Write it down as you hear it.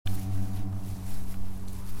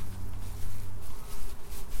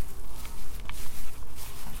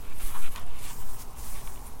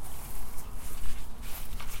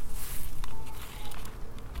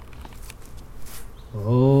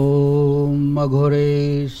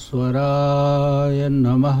Mamaghoreshwaraya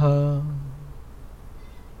Namaha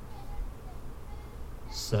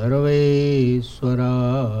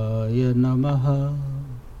Sarveshwaraya Namaha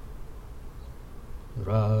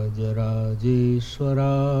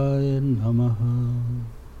Rajarajeshwaraya Namaha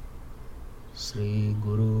Sri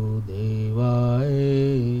Guru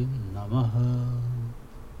Devaya Namaha.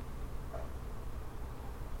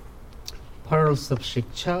 Pearls of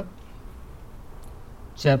Shiksha,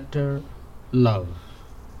 Chapter Love.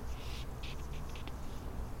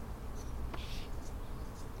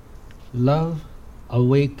 Love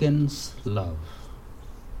awakens love.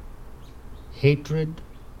 Hatred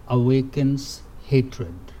awakens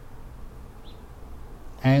hatred.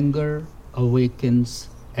 Anger awakens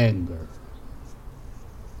anger.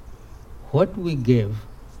 What we give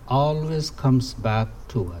always comes back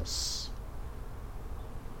to us.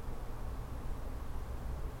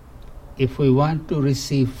 If we want to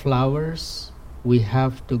receive flowers, we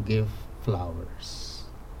have to give flowers.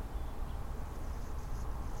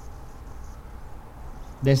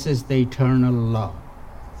 This is the eternal law.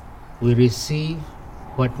 We receive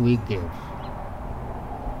what we give.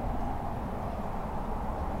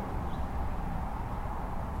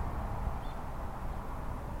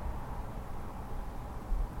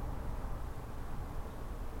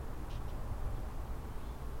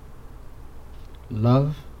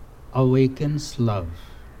 Love awakens love.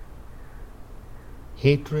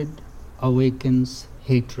 Hatred awakens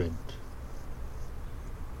hatred.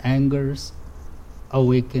 Anger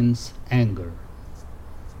awakens anger.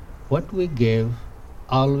 What we give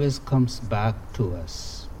always comes back to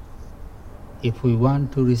us. If we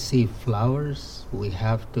want to receive flowers, we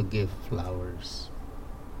have to give flowers.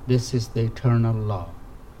 This is the eternal law.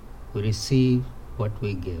 We receive what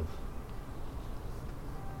we give.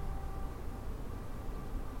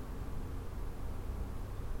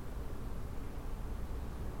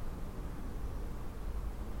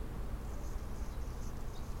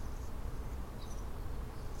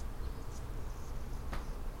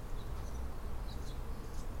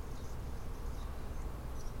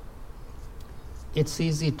 It's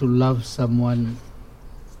easy to love someone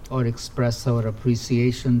or express our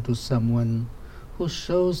appreciation to someone who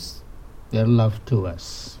shows their love to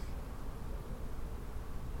us.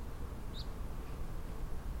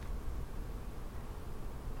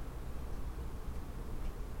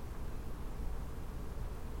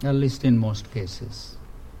 At least in most cases.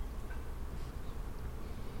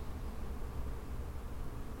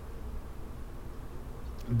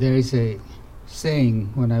 There is a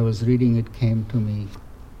saying, when I was reading it came to me,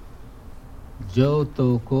 Jo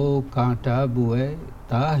to ko kaanta buye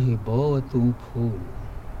tahi bo tu phool.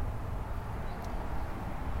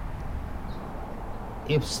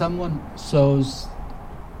 If someone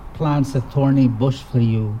plants a thorny bush for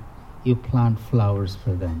you, you plant flowers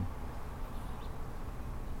for them.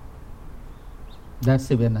 That's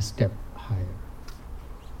even a step higher.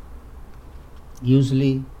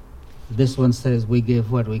 Usually this one says we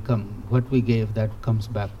give what we gave, that comes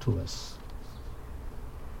back to us.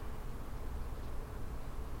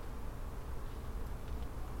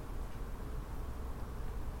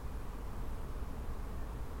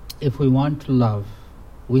 If we want to love,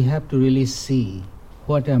 we have to really see,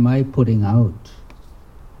 what am I putting out?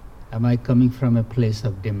 Am I coming from a place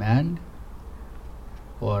of demand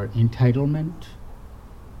or entitlement?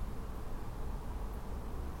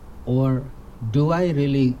 Or do I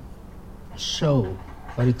really show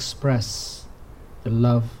or express the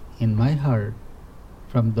love in my heart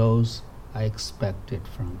from those I expect it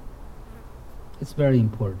from? It's very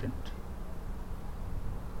important.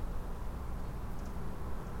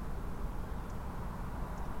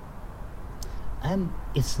 And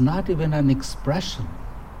it's not even an expression.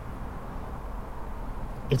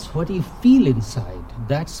 It's what you feel inside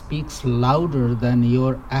that speaks louder than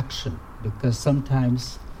your action, because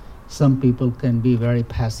sometimes some people can be very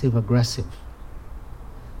passive-aggressive.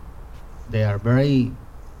 They are very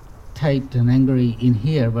tight and angry in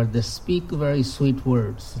here, but they speak very sweet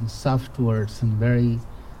words and soft words and very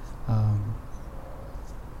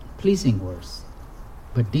pleasing words.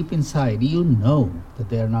 But deep inside, you know that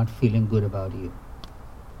they are not feeling good about you.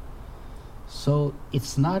 So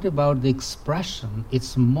it's not about the expression,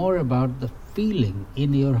 it's more about the feeling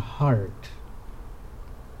in your heart.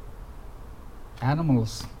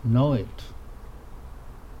 Animals know it.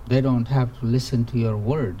 They don't have to listen to your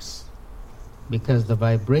words, because the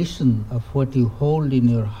vibration of what you hold in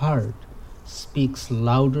your heart speaks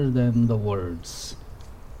louder than the words.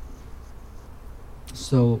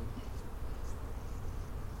 So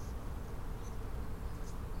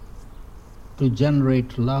to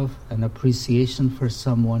generate love and appreciation for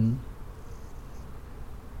someone,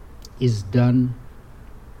 is done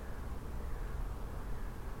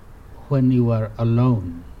when you are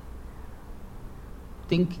alone.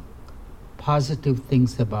 Think positive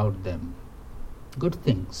things about them, good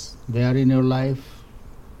things. They are in your life.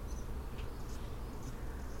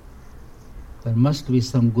 There must be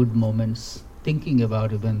some good moments. Thinking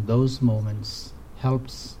about even those moments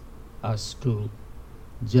helps us to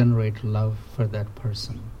generate love for that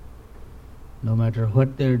person. No matter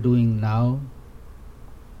what they're doing now,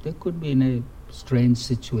 they could be in a strange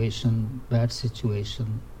situation, bad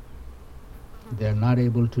situation. They're not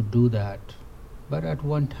able to do that. But at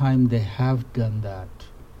one time they have done that.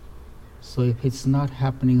 So if it's not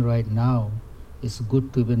happening right now, it's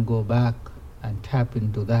good to even go back and tap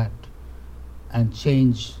into that and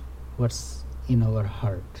change what's in our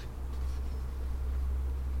heart.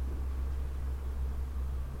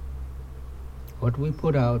 What we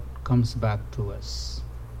put out comes back to us.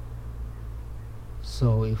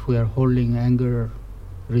 So if we are holding anger,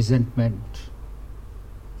 resentment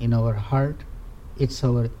in our heart, it's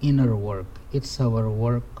our inner work. It's our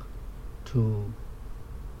work to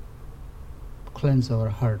cleanse our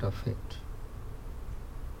heart of it.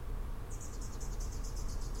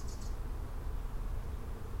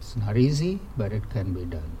 It's not easy, but it can be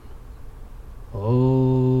done.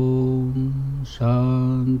 Om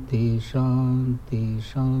Shanti Shanti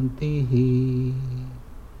Shanti.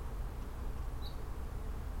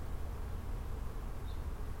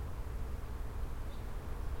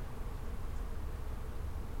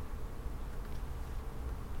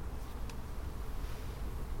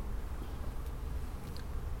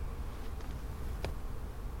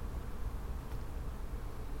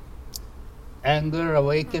 Anger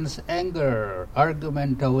awakens anger.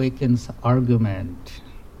 Argument awakens argument.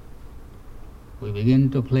 We begin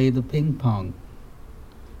to play the ping pong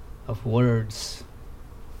of words.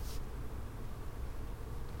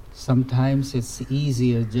 Sometimes it's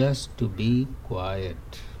easier just to be quiet.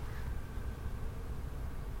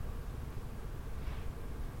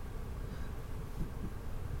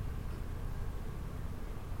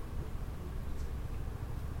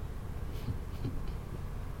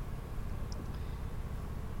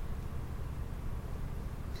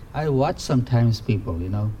 I watch sometimes people,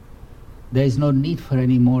 there is no need for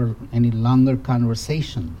any longer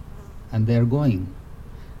conversation, and they're going.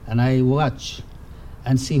 And I watch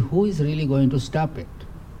and see who is really going to stop it.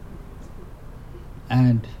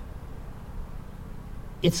 And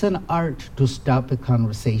it's an art to stop a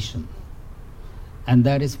conversation. And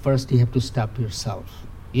that is, first you have to stop yourself.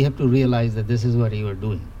 You have to realize that this is what you are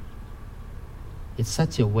doing. It's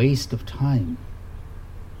such a waste of time.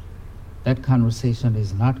 That conversation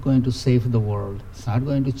is not going to save the world. It's not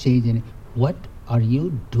going to change any. What are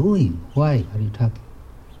you doing? Why are you talking?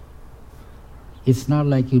 It's not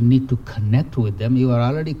like you need to connect with them. You are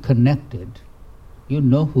already connected. You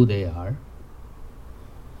know who they are.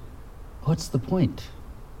 What's the point?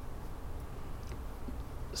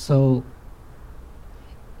 So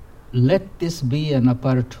let this be an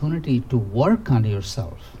opportunity to work on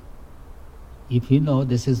yourself. If you know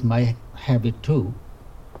this is my habit too,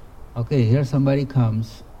 okay, here somebody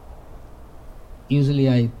comes. Usually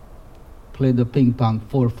I play the ping pong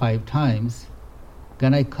 4 or 5 times.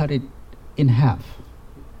 Can I cut it in half?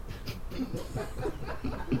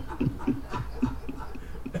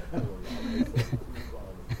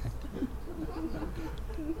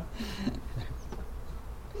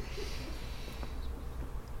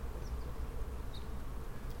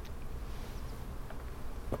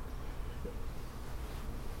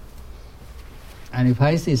 And if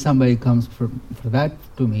I see somebody comes for that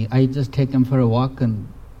to me, I just take them for a walk and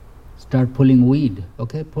start pulling weed.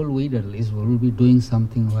 Okay, pull weed at least. We'll be doing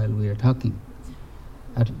something while we are talking.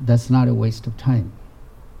 That's not a waste of time.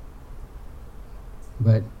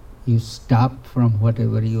 But you stop from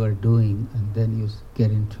whatever you are doing and then you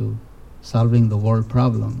get into solving the world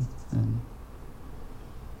problem. And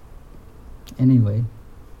anyway,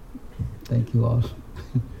 thank you all.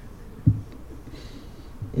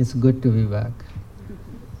 It's good to be back.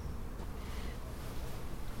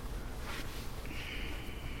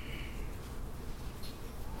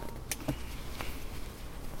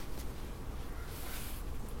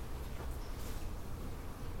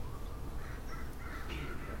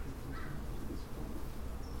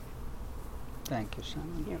 Thank you,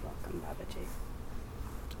 Shannon. You're welcome, Babaji.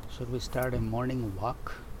 Should we start a morning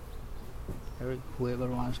walk? Whoever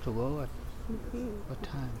wants to go at what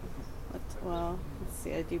time? Let's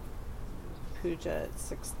see, I do puja at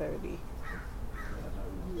 6:30.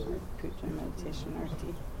 Puja meditation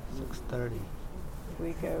arti. 6:30.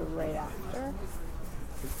 We go right after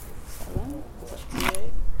 7. Is that too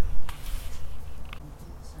late?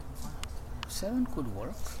 7 could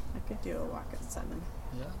work. I could do a walk at 7.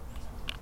 Yeah.